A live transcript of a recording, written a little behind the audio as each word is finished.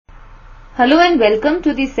Hello and welcome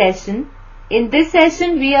to the session. In this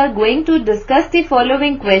session we are going to discuss the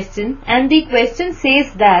following question, and the question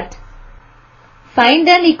says that find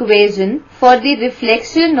an equation for the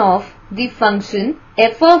reflection of the function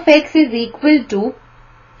f of x is equal to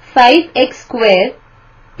 5x square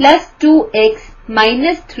plus 2x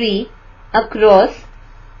minus 3 across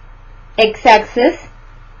x-axis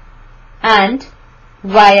and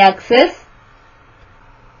y-axis.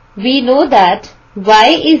 We know that y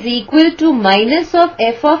is equal to minus of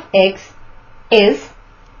f of x is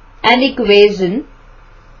an equation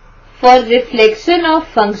for reflection of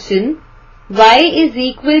function y is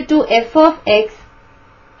equal to f of x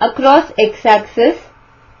across x-axis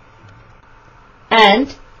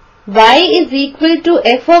and y is equal to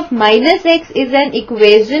f of minus x is an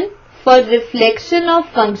equation for reflection of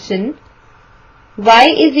function y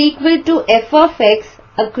is equal to f of x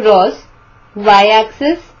across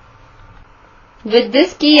y-axis. With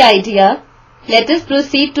this key idea, let us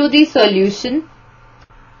proceed to the solution.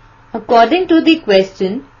 According to the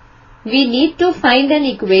question, we need to find an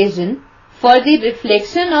equation for the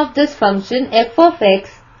reflection of this function f of x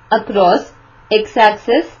across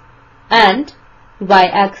x-axis and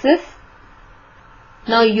y-axis.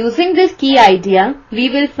 Now using this key idea, we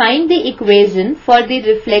will find the equation for the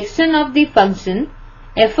reflection of the function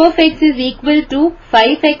f of x is equal to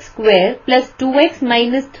 5x square plus 2x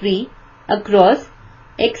minus 3 across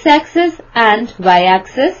x-axis and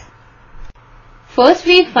y-axis. First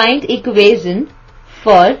we find equation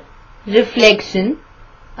for reflection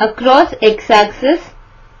across x-axis,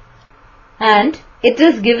 and it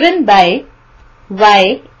is given by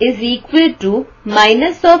y is equal to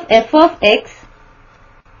minus of f of x.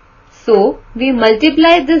 So we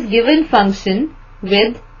multiply this given function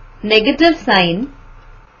with negative sign.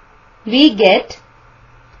 We get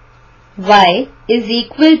y is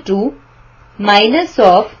equal to minus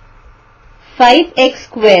of 5x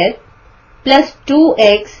square plus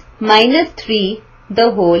 2x minus 3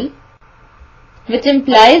 the whole, which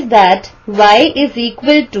implies that y is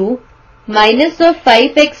equal to minus of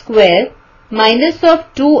 5x square minus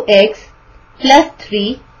of 2x plus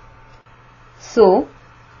 3. So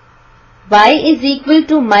y is equal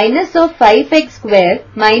to minus of 5x square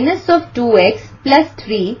minus of 2x plus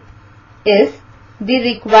 3 is the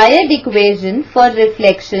required equation for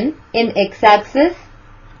reflection in x-axis.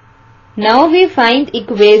 Now we find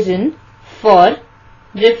equation for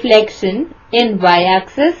reflection in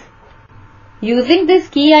y-axis. Using this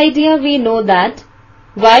key idea, we know that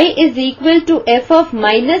y is equal to f of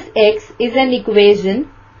minus x is an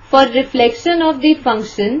equation for reflection of the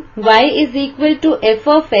function y is equal to f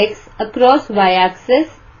of x across y-axis.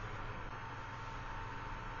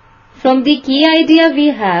 From the key idea we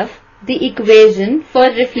have the equation for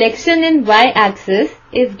reflection in y-axis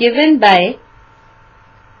is given by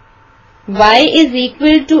y is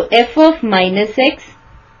equal to f of minus x.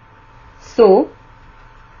 So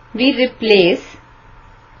we replace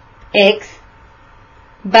x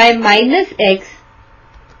by minus x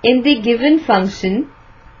in the given function,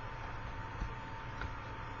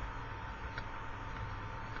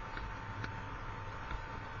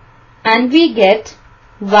 and we get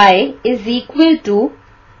y is equal to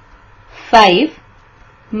 5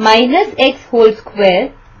 minus x whole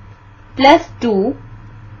square plus 2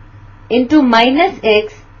 into minus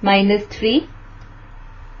x minus 3,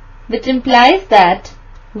 which implies that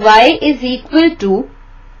y is equal to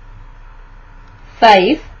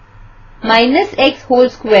 5 minus x whole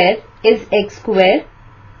square is x square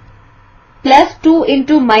plus 2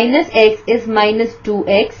 into minus x is minus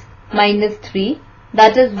 2x minus 3.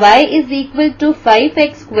 That is y is equal to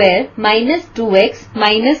 5x square minus 2x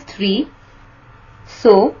minus 3.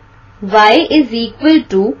 So y is equal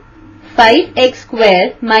to 5x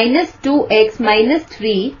square minus 2x minus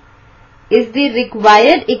 3 is the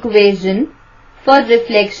required equation for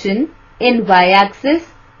reflection in y-axis,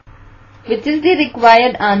 which is the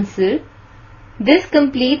required answer. This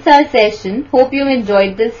completes our session. Hope you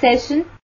enjoyed this session.